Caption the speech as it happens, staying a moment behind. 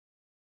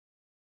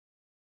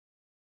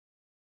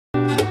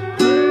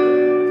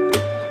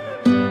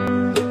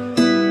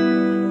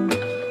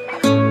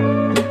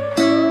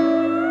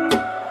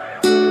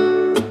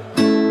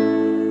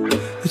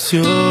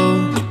It's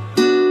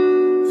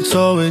you, it's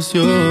always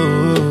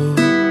you.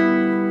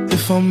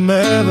 If I'm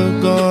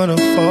ever gonna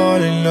fall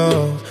in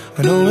love,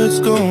 I know it's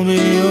gonna be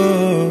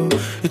you.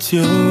 It's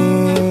you,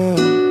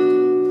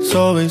 it's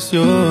always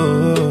you.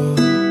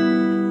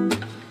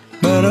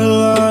 Met a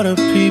lot of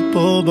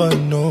people, but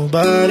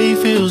nobody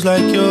feels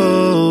like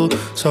you.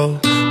 So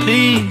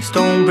please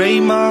don't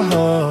break my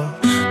heart,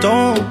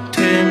 don't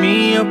tear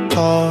me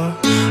apart.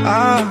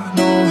 I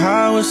know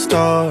how it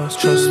starts,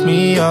 trust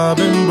me, I've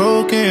been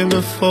broken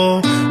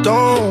before.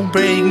 Don't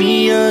break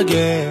me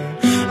again,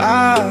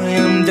 I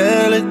am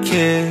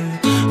delicate.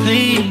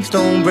 Please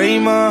don't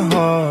break my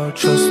heart,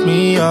 trust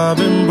me, I've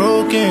been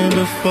broken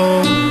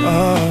before.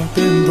 I've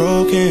been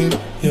broken,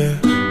 yeah,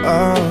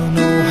 I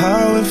know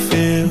how it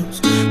feels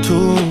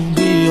to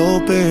be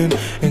open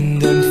and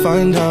then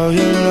find out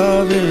your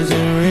love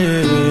isn't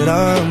real.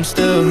 I'm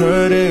still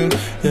hurting,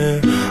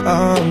 yeah,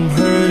 I'm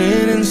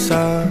hurting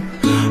inside.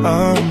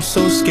 I'm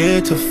so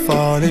scared to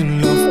fall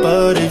in love,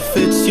 but if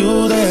it's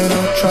you, then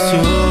I'll try. It's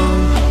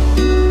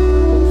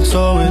you, it's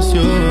always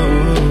you.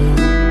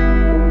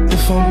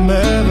 If I'm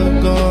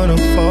ever gonna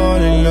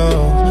fall in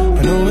love,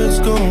 I know it's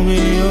gonna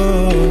be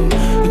you.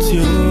 It's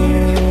you,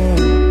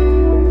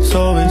 it's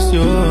always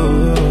you.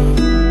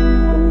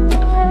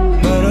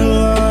 Met a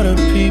lot of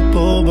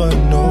people, but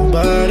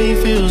nobody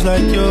feels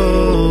like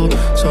you.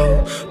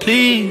 So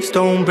please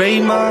don't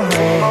break my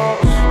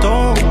heart,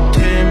 don't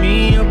tear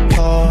me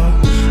apart.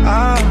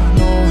 I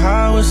know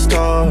how it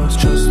starts,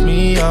 trust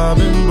me, I've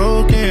been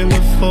broken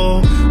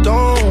before.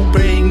 Don't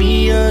break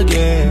me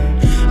again,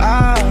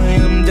 I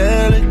am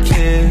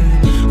delicate.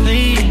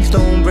 Please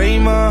don't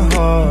break my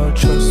heart,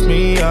 trust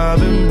me, I've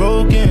been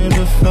broken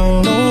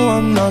before. No,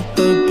 I'm not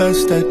the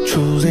best at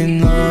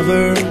choosing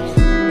lovers.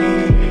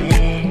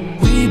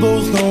 We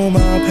both know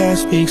my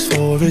past speaks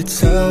for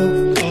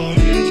itself.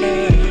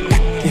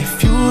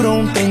 If you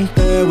don't think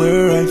that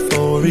we're right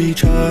for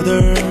each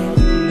other,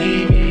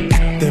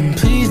 then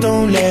please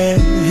don't let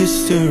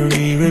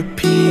history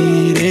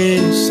repeat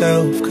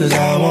itself. Cause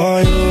I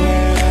want you,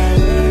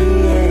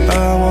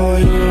 I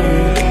want you.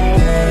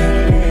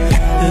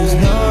 There's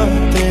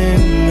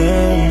nothing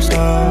else I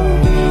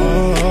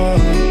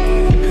want.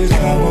 Cause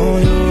I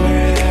want you,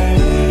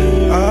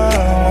 I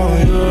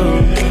want you.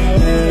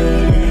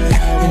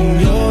 And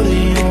you're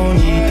the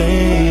only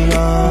thing I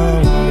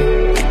want.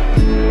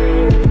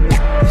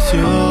 It's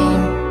you,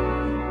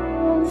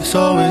 it's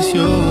always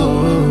you.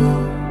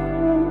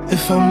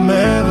 If I'm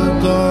ever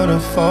gonna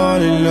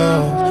fall in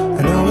love,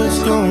 I know it's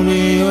gonna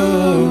be you.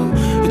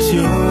 It's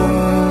you,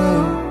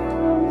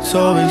 it's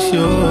always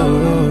you.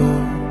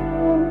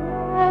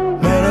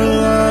 Met a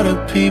lot of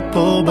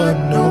people, but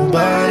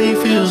nobody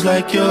feels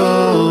like you.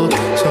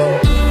 So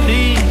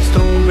please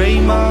don't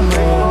break my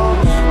heart,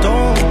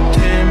 don't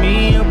tear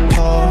me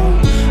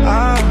apart.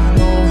 I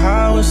know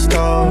how it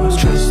starts,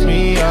 trust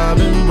me, I've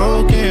been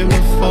broken